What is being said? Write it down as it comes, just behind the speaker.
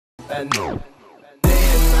and day and night, day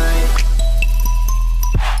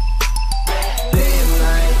and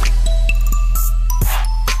night,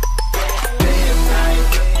 day and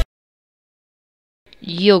night.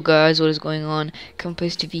 Yo guys, what is going on?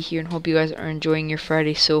 Complace TV here, and hope you guys are enjoying your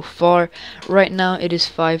Friday so far. Right now it is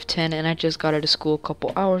 5:10 and I just got out of school a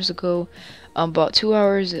couple hours ago. About 2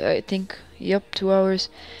 hours, I think. Yep, 2 hours.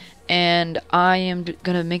 And I am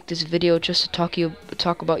gonna make this video just to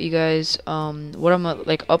talk about you guys. What I'm gonna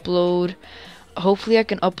like upload. Hopefully I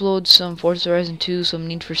can upload some Forza Horizon 2, some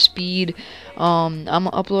Need for Speed. I'm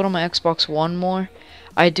gonna upload on my Xbox One more.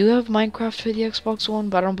 I do have Minecraft for the Xbox One,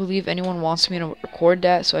 but I don't believe anyone wants me to record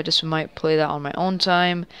that, so I just might play that on my own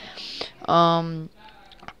time. Um,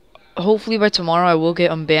 Hopefully by tomorrow I will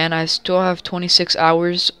get unbanned. I still have 26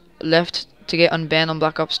 hours left to get unbanned on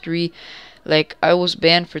Black Ops 3. Like, I was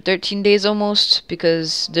banned for 13 days almost,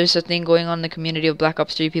 because there's a thing going on in the community of Black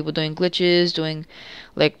Ops 3, people doing glitches, doing,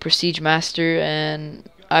 like, Prestige Master, and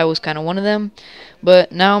I was kind of one of them.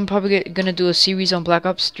 But now I'm probably gonna do a series on Black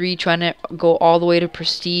Ops 3, trying to go all the way to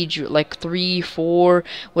Prestige, like 3, 4,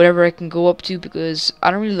 whatever I can go up to, because I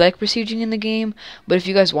don't really like Prestiging in the game, but if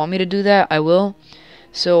you guys want me to do that, I will.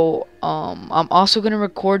 So, I'm also gonna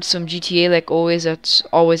record some GTA, like always. That's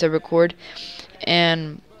always I record.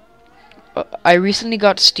 And I recently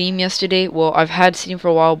got Steam yesterday. Well, I've had Steam for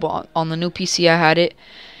a while, but on the new PC I had it.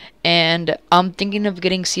 And I'm thinking of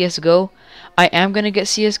getting CSGO. I am gonna get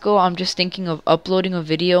CSGO. I'm just thinking of uploading a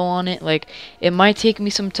video on it. Like, it might take me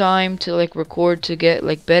some time to like record to get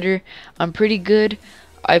like better. I'm pretty good.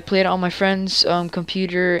 I played it on my friend's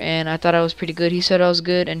computer, and I thought I was pretty good. He said I was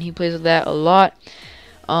good, and he plays with that a lot.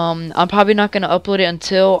 I'm probably not gonna upload it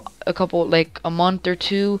until a month or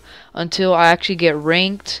two, until I actually get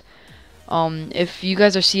ranked. If you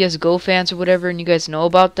guys are CSGO fans or whatever, and you guys know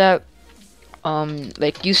about that,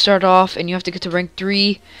 like, you start off and you have to get to rank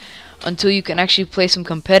 3 until you can actually play some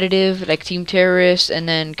competitive, like Team Terrorist and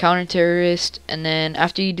then Counter Terrorist, and then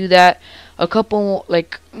after you do that, a couple,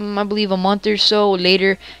 like, I believe a month or so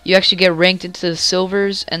later, you actually get ranked into the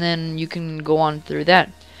silvers, and then you can go on through that.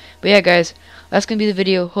 But yeah, guys, that's gonna be the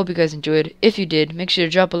video. Hope you guys enjoyed. If you did, make sure to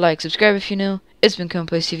drop a like, subscribe if you're new. It's been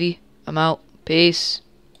Commonplace TV. I'm out. Peace.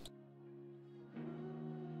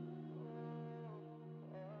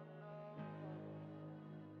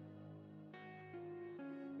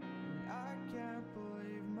 I can't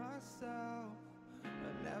believe myself. I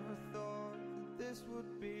never thought that this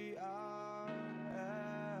would be our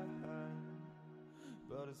end,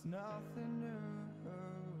 but it's nothing new.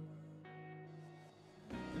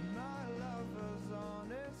 And my lover's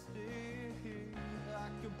honesty, I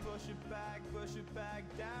can push it back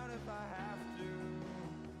down if I have to.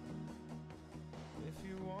 If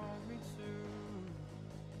you want me to,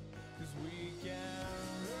 'cause we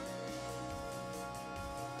can